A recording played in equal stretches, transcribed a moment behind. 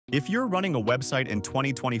If you're running a website in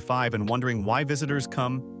 2025 and wondering why visitors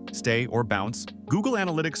come, stay, or bounce, Google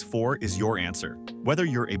Analytics 4 is your answer. Whether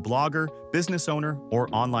you're a blogger, business owner,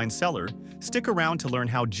 or online seller, stick around to learn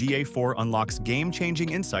how GA4 unlocks game-changing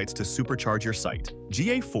insights to supercharge your site.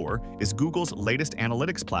 GA4 is Google's latest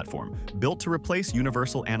analytics platform, built to replace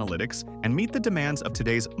universal analytics and meet the demands of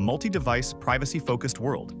today's multi-device, privacy-focused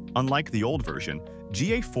world. Unlike the old version,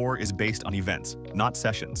 GA4 is based on events, not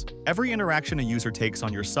sessions. Every interaction a user takes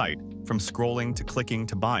on your site, from scrolling to clicking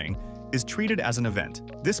to buying, is treated as an event.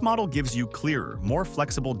 This model gives you clearer, more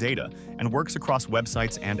flexible data and works across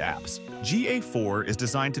websites and apps. GA4 is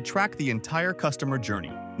designed to track the entire customer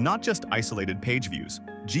journey, not just isolated page views.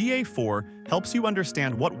 GA4 helps you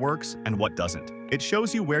understand what works and what doesn't. It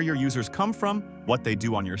shows you where your users come from, what they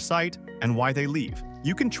do on your site, and why they leave.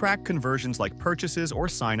 You can track conversions like purchases or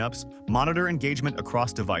signups, monitor engagement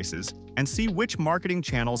across devices, and see which marketing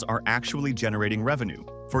channels are actually generating revenue.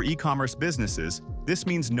 For e-commerce businesses, this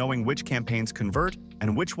means knowing which campaigns convert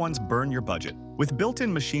and which ones burn your budget. With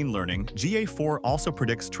built-in machine learning, GA4 also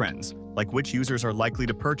predicts trends, like which users are likely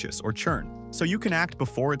to purchase or churn, so you can act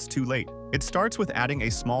before it's too late. It starts with adding a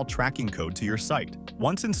small tracking code to your site.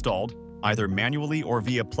 Once installed, either manually or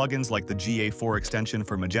via plugins like the GA4 extension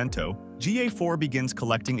for Magento, GA4 begins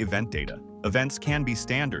collecting event data. Events can be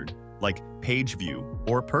standard, like page view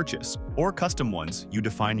or purchase, or custom ones you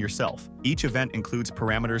define yourself. Each event includes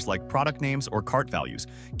parameters like product names or cart values,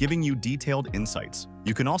 giving you detailed insights.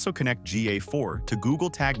 You can also connect GA4 to Google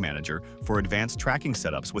Tag Manager for advanced tracking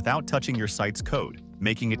setups without touching your site's code,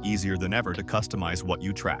 making it easier than ever to customize what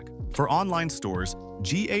you track. For online stores,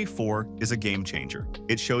 GA4 is a game changer.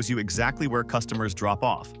 It shows you exactly where customers drop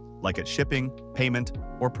off, like at shipping, payment,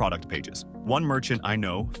 or product pages. One merchant I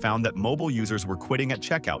know found that mobile users were quitting at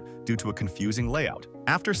checkout due to a confusing layout.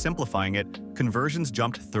 After simplifying it, conversions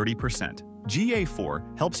jumped 30%.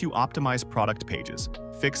 GA4 helps you optimize product pages,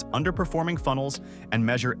 fix underperforming funnels, and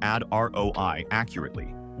measure ad ROI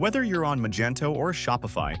accurately. Whether you're on Magento or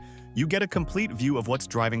Shopify, you get a complete view of what's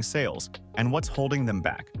driving sales and what's holding them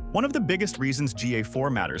back. One of the biggest reasons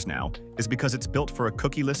GA4 matters now is because it's built for a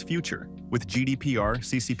cookieless future. With GDPR,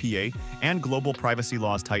 CCPA, and global privacy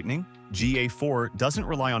laws tightening, GA4 doesn't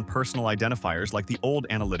rely on personal identifiers like the old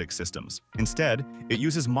analytics systems. Instead, it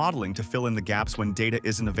uses modeling to fill in the gaps when data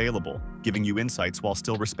isn't available, giving you insights while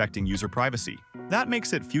still respecting user privacy. That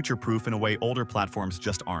makes it future-proof in a way older platforms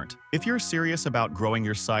just aren't. If you're serious about growing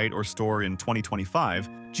your site or store in 2025,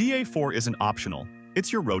 GA4 isn't optional.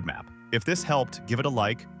 It's your roadmap. If this helped, give it a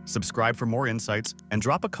like, subscribe for more insights, and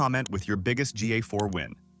drop a comment with your biggest GA4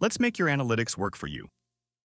 win. Let's make your analytics work for you.